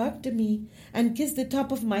 She hugged me and kissed the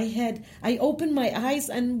top of my head. I opened my eyes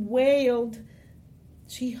and wailed.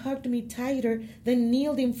 She hugged me tighter, then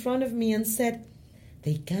kneeled in front of me and said,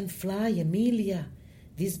 "They can't fly, Emilia.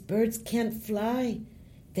 These birds can't fly.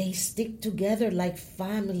 They stick together like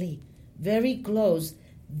family, very close.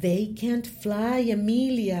 They can't fly,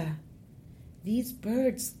 Emilia. These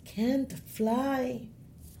birds can't fly."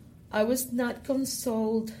 I was not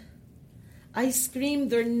consoled. I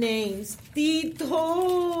screamed their names.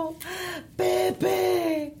 Tito!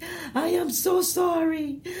 Pepe! I am so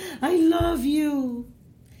sorry. I love you.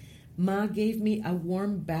 Ma gave me a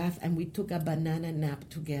warm bath and we took a banana nap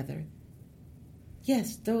together.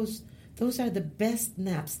 Yes, those are the best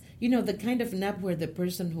naps. You know, the kind of nap where the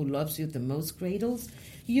person who loves you the most cradles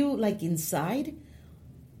you, like inside.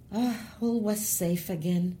 All was safe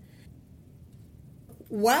again.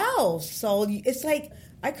 Wow, so it's like,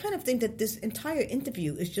 I kind of think that this entire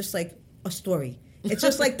interview is just like a story. It's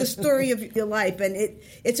just like the story of your life, and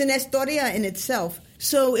it's an historia in itself.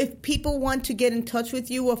 So if people want to get in touch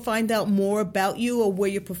with you or find out more about you or where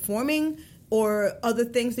you're performing or other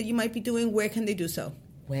things that you might be doing, where can they do so?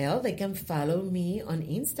 Well, they can follow me on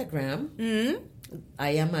Instagram. Mm-hmm. I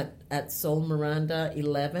am at Sol Miranda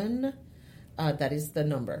 11. That is the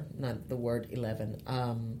number, not the word 11.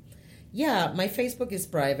 Yeah, my Facebook is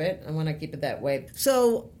private. I want to keep it that way.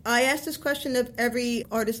 So I ask this question of every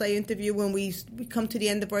artist I interview when we come to the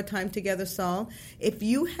end of our time together, Sol. If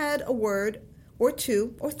you had a word or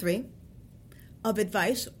two or three of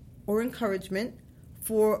advice or encouragement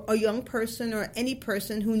for a young person or any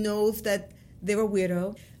person who knows that they're a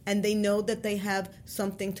weirdo and they know that they have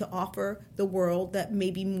something to offer the world that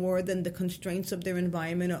maybe more than the constraints of their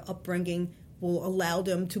environment or upbringing will allow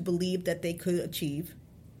them to believe that they could achieve,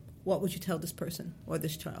 what would you tell this person or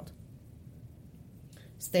this child?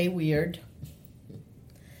 Stay weird.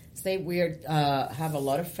 Stay weird. Have a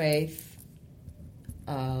lot of faith.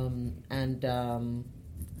 And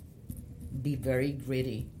be very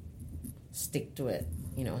gritty. Stick to it.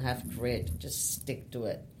 You know, have grit. Just stick to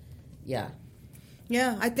it. Yeah.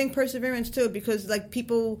 Yeah, I think perseverance too, because like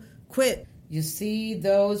people quit. You see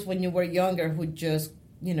those when you were younger who just,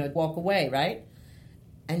 walk away, right?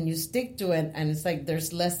 And you stick to it, and it's like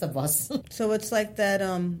there's less of us. So it's like that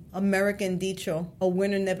American dicho, a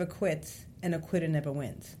winner never quits and a quitter never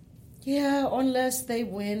wins. Yeah, unless they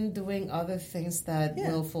win doing other things that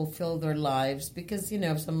will fulfill their lives. Because,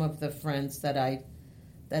 some of the friends that I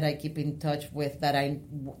keep in touch with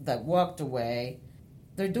that walked away,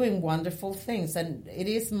 they're doing wonderful things. And it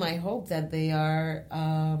is my hope that they are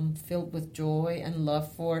filled with joy and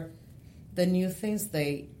love for the new things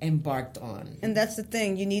they embarked on. And that's the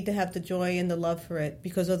thing. You need to have the joy and the love for it,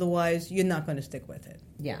 because otherwise you're not going to stick with it.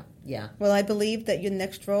 Yeah, yeah. Well, I believe that your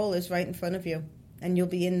next role is right in front of you, and you'll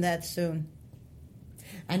be in that soon.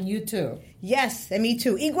 And you too. Yes, and me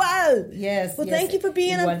too. Igual. Yes. Well, thank you for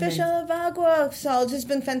being on Fish Out of Agua, Sol. It's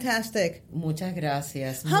been fantastic. Muchas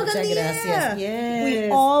gracias. Hug Muchas on the gracias. air. Yes.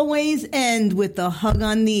 We always end with the hug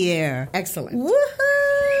on the air. Excellent. Woohoo!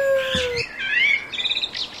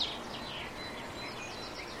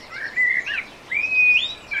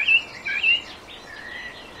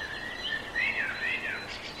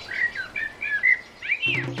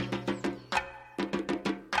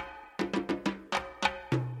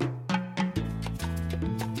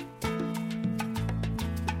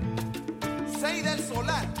 Sei del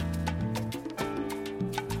Solar.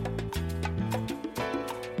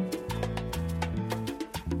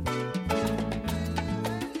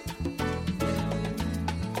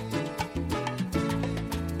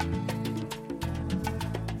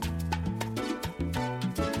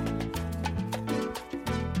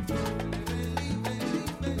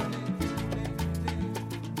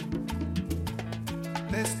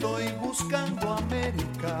 Te estoy buscando,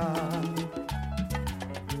 América,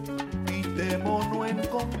 y temo no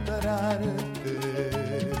encontrarte.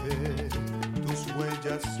 Tus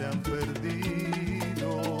huellas se han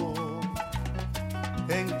perdido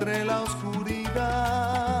entre la oscuridad.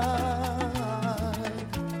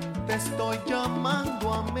 Te estoy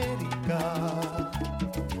llamando, América,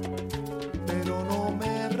 pero no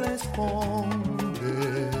me respondes.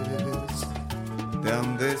 Te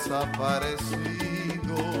han desaparecido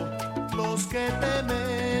los que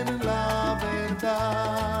temen la verdad.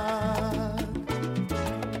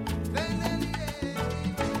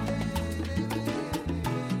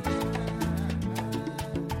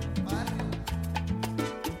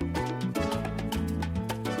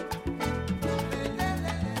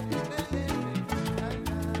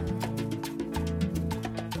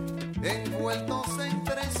 Envueltos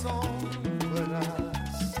entre sombras,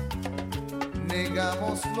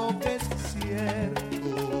 negamos lo que es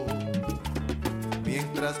cierto.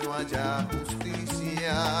 Mientras no haya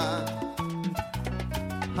justicia,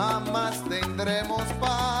 jamás tendremos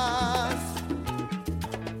paz.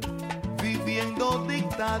 Viviendo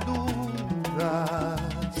dictaduras,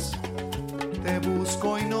 te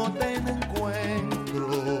busco y no te encuentro.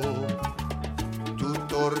 Tu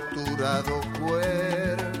torturado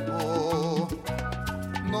cuerpo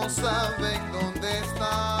no saben dónde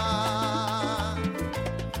está.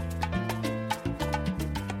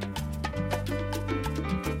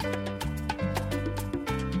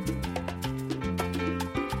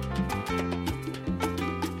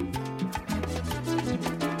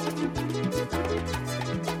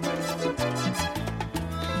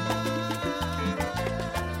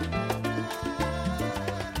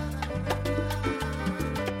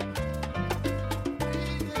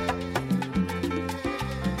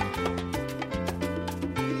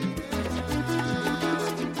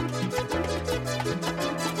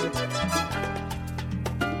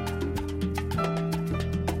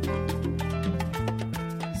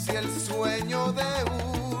 sueño de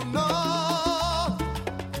uno,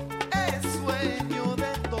 es sueño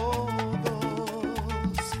de todos,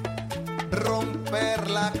 romper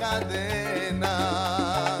la cadena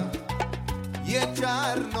y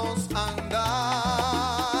echarnos a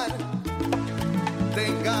andar.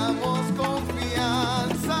 Tengamos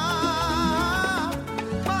confianza,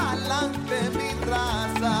 pa'lante mi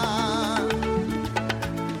raza,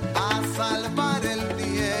 a salvar el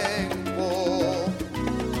tiempo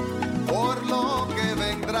por lo que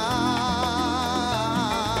vendrá.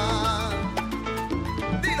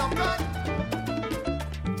 Dilo,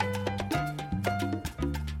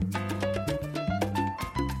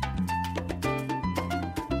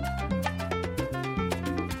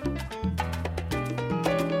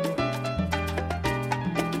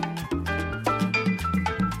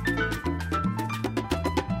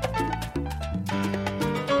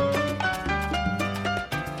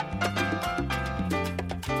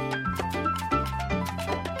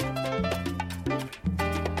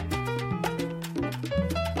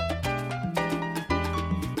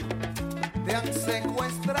 te han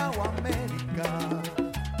secuestrado América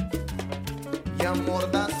y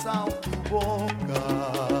amordazado tu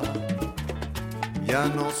boca, y a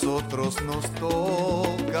nosotros nos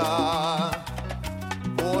toca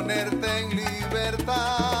ponerte en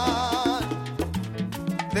libertad.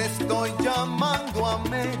 Te estoy llamando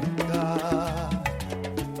América,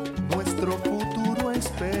 nuestro futuro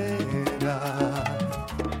espera,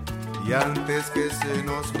 y antes que se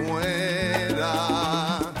nos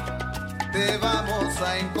muera te vamos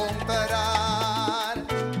a encontrar.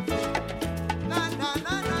 Na, na,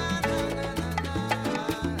 na, na, na,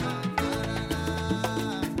 na,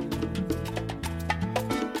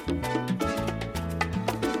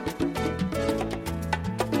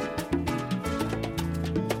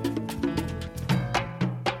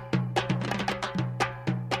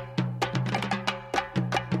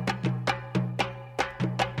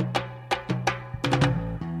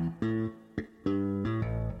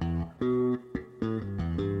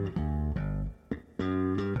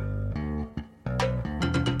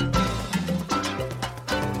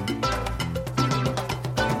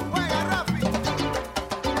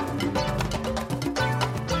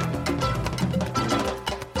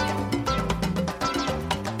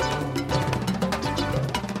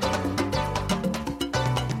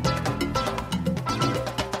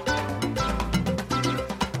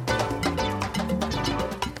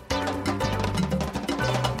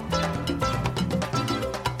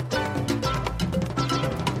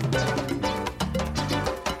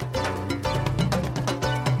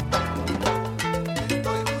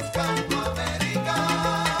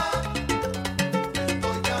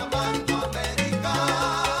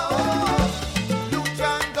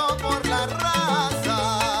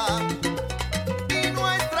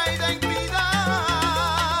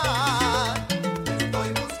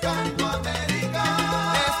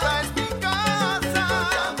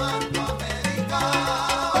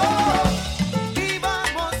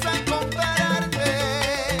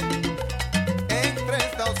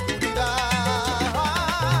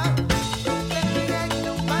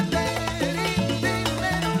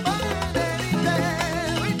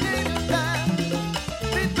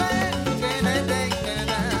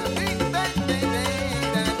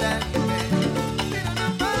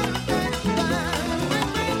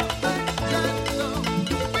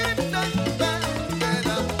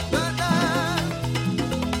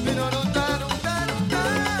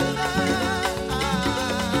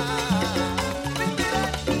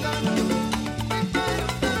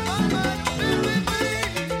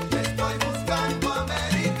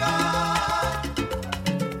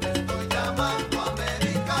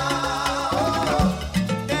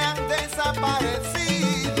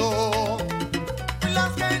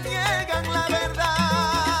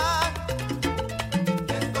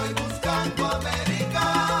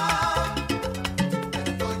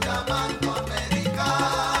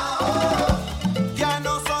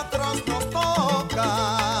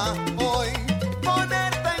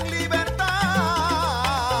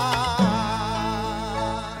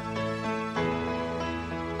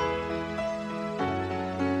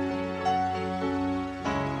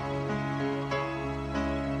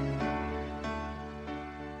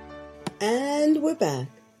 And we're back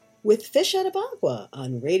with Fish Out of Agua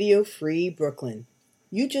on Radio Free Brooklyn.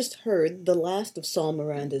 You just heard the last of Saul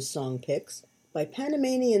Miranda's song picks by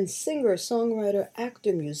Panamanian singer, songwriter,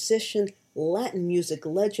 actor, musician, Latin music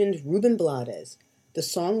legend Ruben Blades. The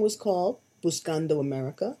song was called Buscando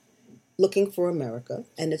America, Looking for America,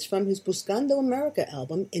 and it's from his Buscando America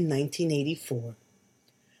album in 1984.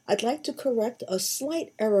 I'd like to correct a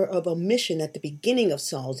slight error of omission at the beginning of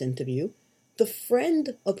Saul's interview The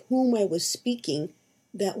friend of whom I was speaking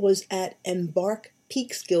that was at Embark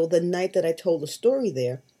Peekskill the night that I told the story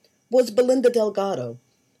there was Belinda Delgado.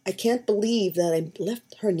 I can't believe that I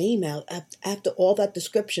left her name out after all that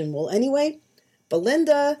description. Well, anyway,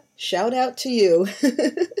 Belinda, shout out to you.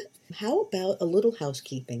 How about a little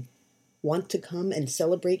housekeeping? Want to come and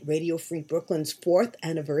celebrate Radio Free Brooklyn's 4th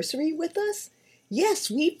anniversary with us?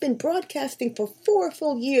 Yes, we've been broadcasting for 4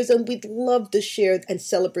 full years, and we'd love to share and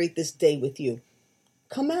celebrate this day with you.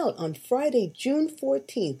 Come out on Friday, June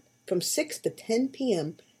 14th from 6 to 10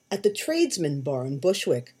 p.m. at the Tradesman Bar in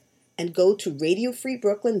Bushwick, and go to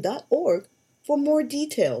radiofreebrooklyn.org for more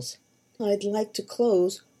details. I'd like to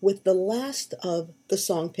close with the last of the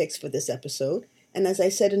song picks for this episode, and as I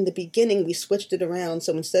said in the beginning, we switched it around,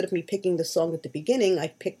 so instead of me picking the song at the beginning, I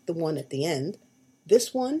picked the one at the end.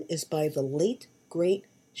 This one is by the late, great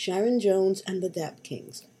Sharon Jones and the Dap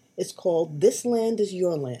Kings. It's called This Land Is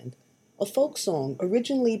Your Land, a folk song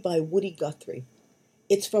originally by Woody Guthrie.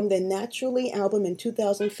 It's from their Naturally album in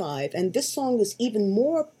 2005, and this song is even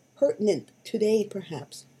more pertinent today,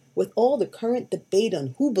 perhaps, with all the current debate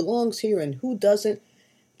on who belongs here and who doesn't.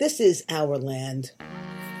 This is our land.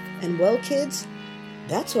 And well, kids,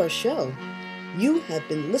 that's our show. You have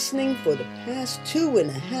been listening for the past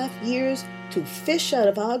 2.5 years to Fish Out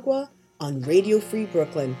of Agua on Radio Free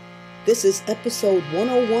Brooklyn. This is episode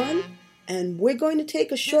 101, and we're going to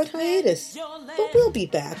take a short hiatus, but we'll be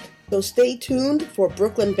back. So stay tuned for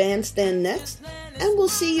Brooklyn Bandstand next, and we'll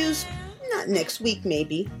see you not next week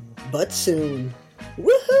maybe, but soon.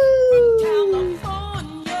 Woohoo!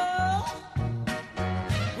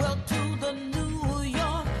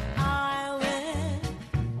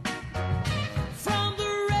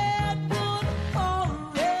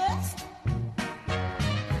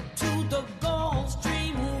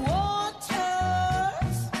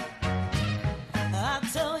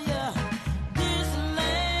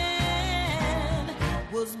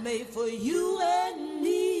 Made for you and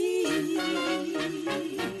me.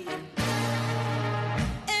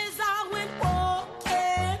 As I went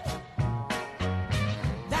walking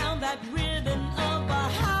down that ribbon of a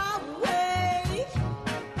highway,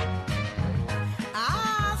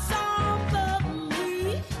 I saw above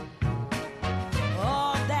me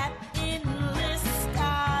all that endless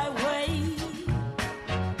skyway.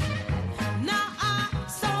 Now I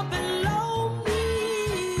saw below me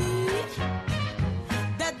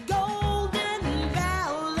Golden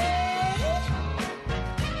Valley,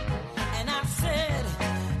 and I said,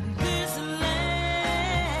 this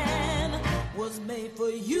land was made for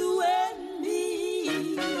you and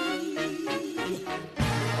me.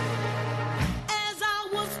 As I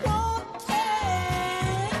was walking,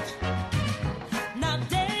 now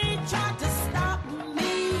they tried to stop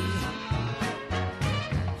me.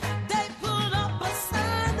 They put up a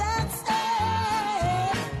sign that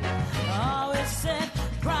said, oh, it said,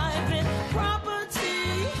 private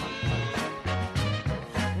property.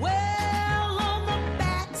 Well, on the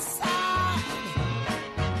backside,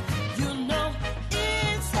 you know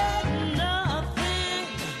it said nothing.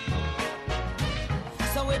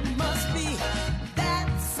 So it must be that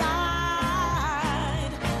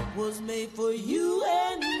side was made for you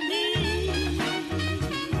and